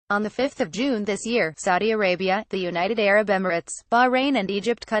On the 5th of June this year, Saudi Arabia, the United Arab Emirates, Bahrain and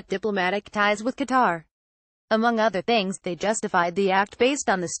Egypt cut diplomatic ties with Qatar. Among other things, they justified the act based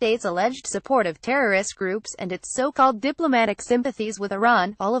on the state's alleged support of terrorist groups and its so-called diplomatic sympathies with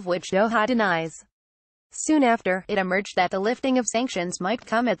Iran, all of which Doha denies. Soon after, it emerged that the lifting of sanctions might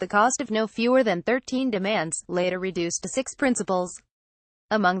come at the cost of no fewer than 13 demands, later reduced to 6 principles.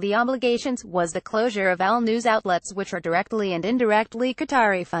 Among the obligations was the closure of all news outlets which are directly and indirectly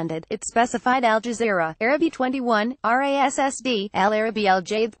Qatari-funded. It specified Al Jazeera, Arabi 21, RASSD, Al Arabi Al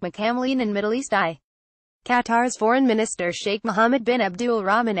Jadid, Makamleen and Middle East Eye. Qatar's Foreign Minister Sheikh Mohammed bin Abdul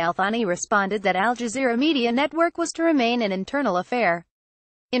Rahman Al Thani responded that Al Jazeera Media Network was to remain an internal affair.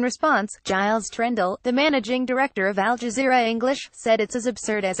 In response, Giles Trendle, the managing director of Al Jazeera English, said it's as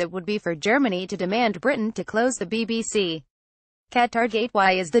absurd as it would be for Germany to demand Britain to close the BBC. Qatargate.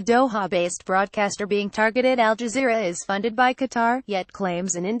 Why is the Doha-based broadcaster being targeted? Al Jazeera is funded by Qatar, yet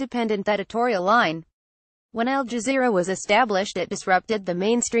claims an independent editorial line. When Al Jazeera was established, it disrupted the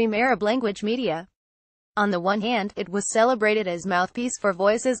mainstream Arab-language media. On the one hand, it was celebrated as mouthpiece for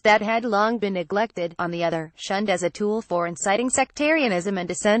voices that had long been neglected, on the other, shunned as a tool for inciting sectarianism and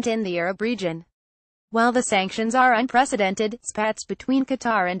dissent in the Arab region. While the sanctions are unprecedented, spats between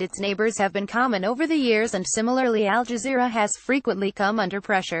Qatar and its neighbors have been common over the years, and similarly Al Jazeera has frequently come under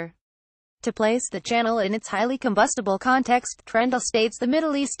pressure. To place the channel in its highly combustible context, Trendle states the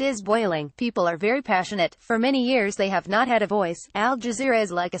Middle East is boiling. People are very passionate. For many years they have not had a voice. Al Jazeera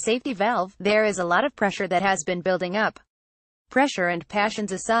is like a safety valve. There is a lot of pressure that has been building up. Pressure and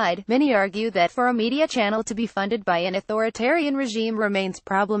passions aside, many argue that for a media channel to be funded by an authoritarian regime remains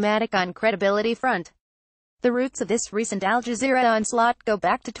problematic on credibility front. The roots of this recent Al Jazeera onslaught go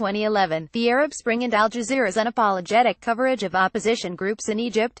back to 2011, the Arab Spring and Al Jazeera's unapologetic coverage of opposition groups in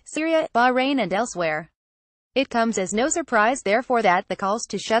Egypt, Syria, Bahrain and elsewhere. It comes as no surprise therefore that the calls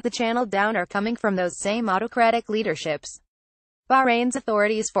to shut the channel down are coming from those same autocratic leaderships. Bahrain's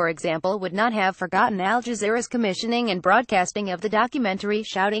authorities, for example, would not have forgotten Al Jazeera's commissioning and broadcasting of the documentary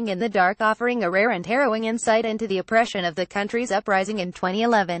Shouting in the Dark, offering a rare and harrowing insight into the oppression of the country's uprising in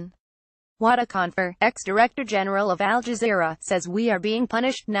 2011. Wada Khanfar, ex-director general of Al Jazeera, says we are being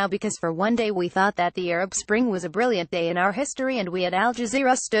punished now because for one day we thought that the Arab Spring was a brilliant day in our history and we at Al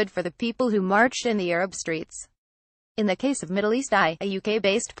Jazeera stood for the people who marched in the Arab streets. In the case of Middle East Eye, a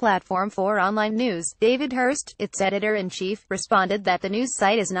UK-based platform for online news, David Hurst, its editor-in-chief, responded that the news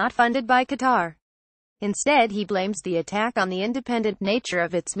site is not funded by Qatar. Instead, he blames the attack on the independent nature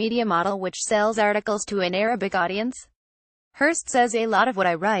of its media model, which sells articles to an Arabic audience. Hurst says a lot of what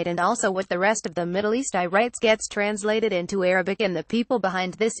I write and also what the rest of the Middle East I writes gets translated into Arabic, and the people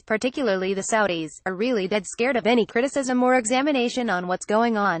behind this, particularly the Saudis, are really dead scared of any criticism or examination on what's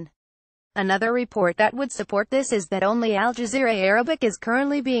going on. Another report that would support this is that only Al Jazeera Arabic is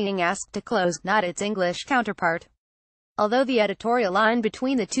currently being asked to close, not its English counterpart. Although the editorial line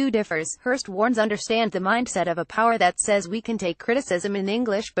between the two differs, Hurst warns understand the mindset of a power that says we can take criticism in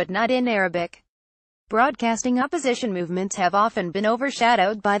English but not in Arabic. Broadcasting opposition movements have often been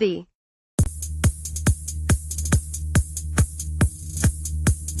overshadowed by the